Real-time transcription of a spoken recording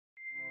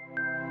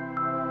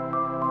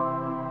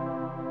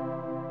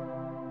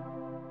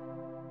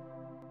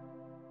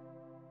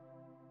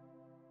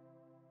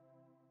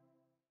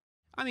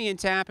I'm Ian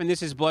Tapp, and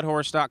this is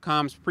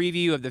Bloodhorse.com's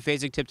preview of the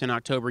Fasig-Tipton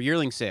October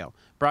yearling sale,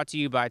 brought to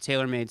you by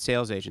TaylorMade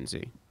Sales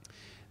Agency.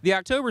 The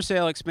October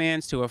sale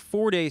expands to a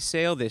 4-day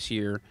sale this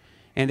year,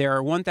 and there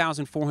are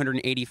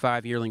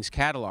 1,485 yearlings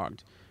cataloged,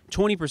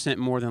 20%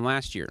 more than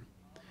last year.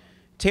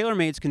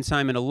 TaylorMade's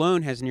consignment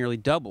alone has nearly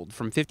doubled,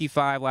 from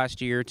 55 last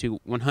year to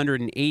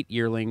 108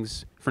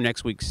 yearlings for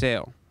next week's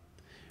sale.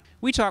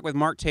 We talked with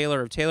Mark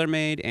Taylor of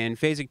TaylorMade and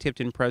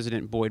Fasig-Tipton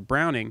President Boyd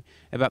Browning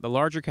about the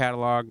larger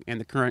catalog and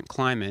the current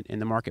climate in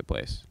the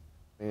marketplace.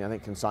 I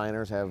think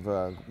consigners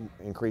have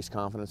increased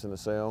confidence in the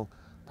sale,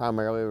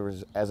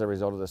 primarily as a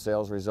result of the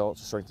sales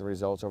results, the strength of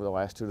results over the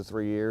last 2 to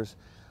 3 years.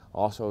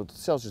 Also, the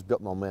sales just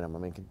built momentum. I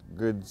mean,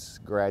 goods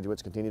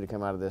graduates continue to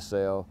come out of this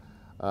sale.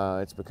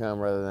 It's become,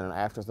 rather than an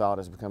afterthought,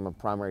 it's become a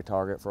primary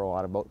target for a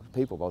lot of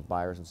people, both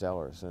buyers and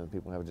sellers. And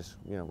people have just,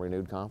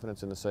 renewed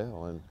confidence in the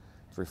sale, and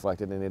it's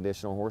reflected in the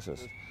additional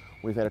horses.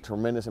 We've had a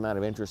tremendous amount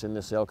of interest in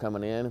this sale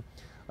coming in.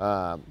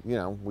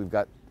 We've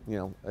got,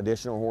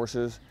 additional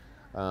horses.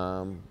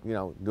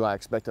 Do I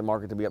expect the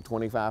market to be up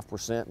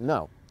 25%?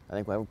 No. I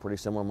think we have a pretty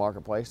similar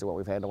marketplace to what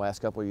we've had the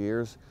last couple of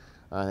years.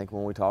 I think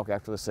when we talk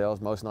after the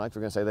sales, most nights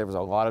we're going to say there was a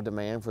lot of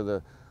demand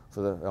a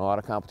lot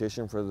of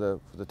competition for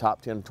the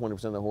top 10 to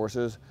 20% of the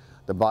horses.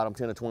 The bottom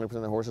 10 to 20%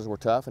 of the horses were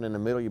tough, and in the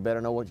middle you better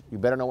know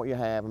what you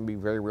have and be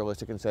very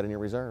realistic in setting your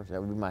reserves.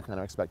 That would be my kind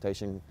of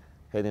expectation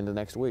heading into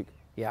next week.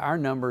 Yeah, our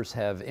numbers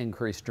have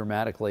increased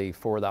dramatically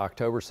for the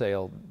October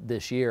sale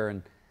this year,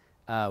 and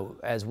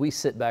as we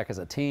sit back as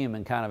a team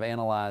and kind of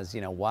analyze,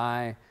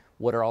 why,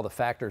 what are all the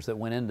factors that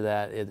went into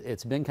that,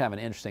 it's been kind of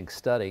an interesting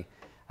study.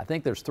 I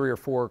think there's 3 or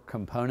 4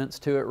 components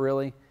to it,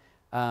 really.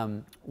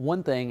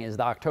 One thing is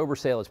the October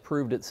sale has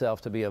proved itself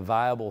to be a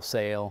viable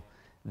sale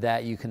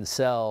that you can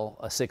sell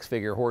a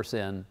 6-figure horse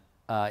in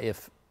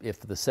if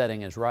the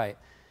setting is right.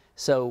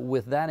 So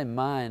with that in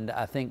mind,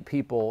 I think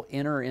people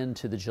enter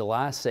into the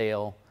July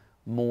sale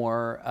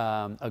more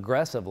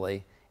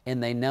aggressively,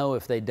 and they know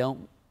if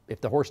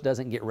the horse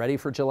doesn't get ready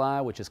for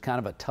July, which is kind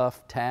of a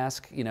tough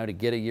task, to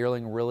get a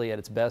yearling really at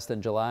its best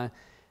in July,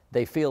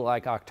 they feel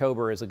like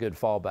October is a good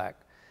fallback.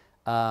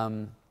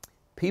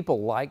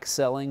 People like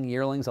selling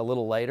yearlings a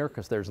little later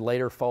because there's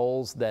later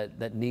foals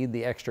that need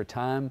the extra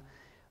time.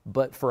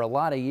 But for a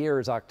lot of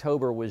years,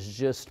 October was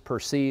just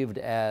perceived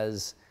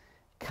as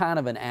kind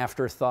of an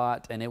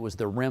afterthought, and it was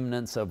the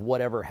remnants of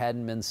whatever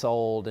hadn't been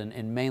sold,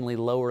 and mainly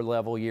lower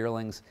level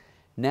yearlings.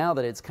 Now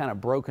that it's kind of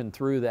broken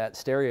through that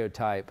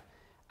stereotype,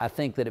 I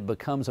think that it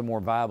becomes a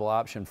more viable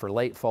option for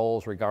late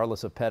foals,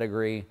 regardless of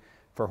pedigree,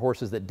 for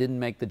horses that didn't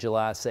make the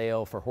July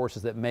sale, for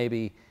horses that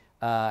maybe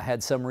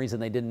had some reason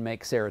they didn't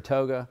make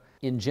Saratoga.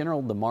 In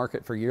general, the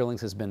market for yearlings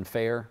has been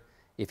fair.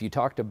 If you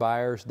talk to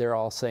buyers, they're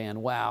all saying,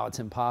 wow, it's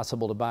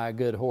impossible to buy a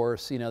good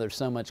horse. There's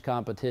so much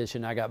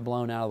competition. I got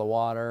blown out of the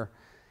water.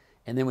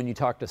 And then when you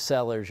talk to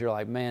sellers, you're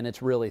like, man,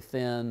 it's really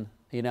thin.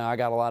 I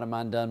got a lot of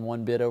mine done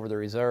one bid over the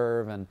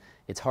reserve, and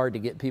it's hard to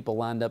get people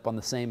lined up on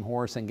the same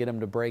horse and get them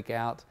to break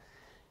out.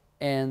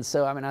 And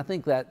so, I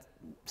think that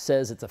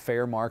says it's a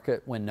fair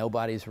market when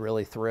nobody's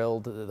really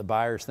thrilled. The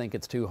buyers think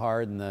it's too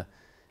hard,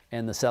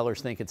 and the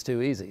sellers think it's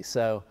too easy.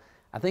 So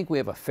I think we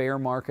have a fair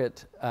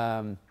market.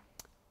 I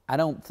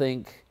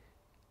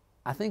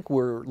think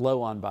we're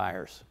low on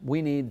buyers.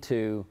 We need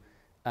to,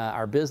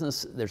 our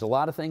business, there's a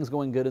lot of things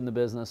going good in the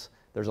business.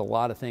 There's a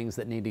lot of things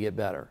that need to get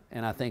better.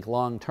 And I think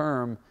long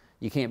term,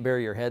 you can't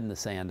bury your head in the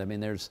sand.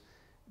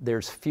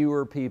 There's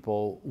fewer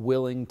people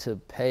willing to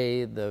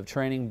pay the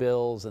training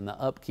bills and the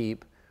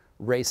upkeep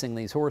racing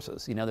these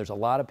horses. There's a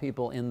lot of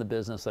people in the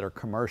business that are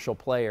commercial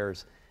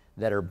players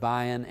that are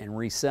buying and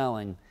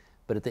reselling.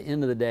 But at the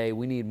end of the day,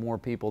 we need more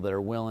people that are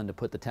willing to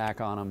put the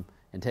tack on them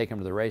and take them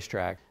to the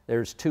racetrack.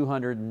 There's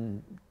 200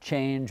 and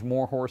change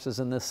more horses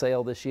in this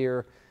sale this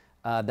year.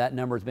 That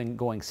number has been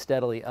going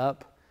steadily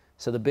up.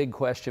 So the big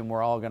question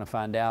we're all going to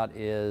find out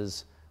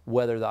is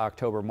whether the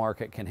October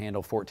market can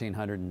handle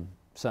 1,400 and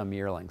some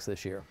yearlings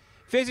this year.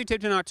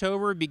 Fasig-Tipton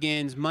October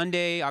begins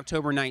Monday,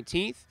 October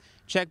 19th.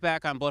 Check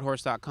back on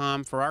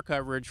Bloodhorse.com for our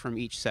coverage from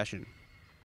each session.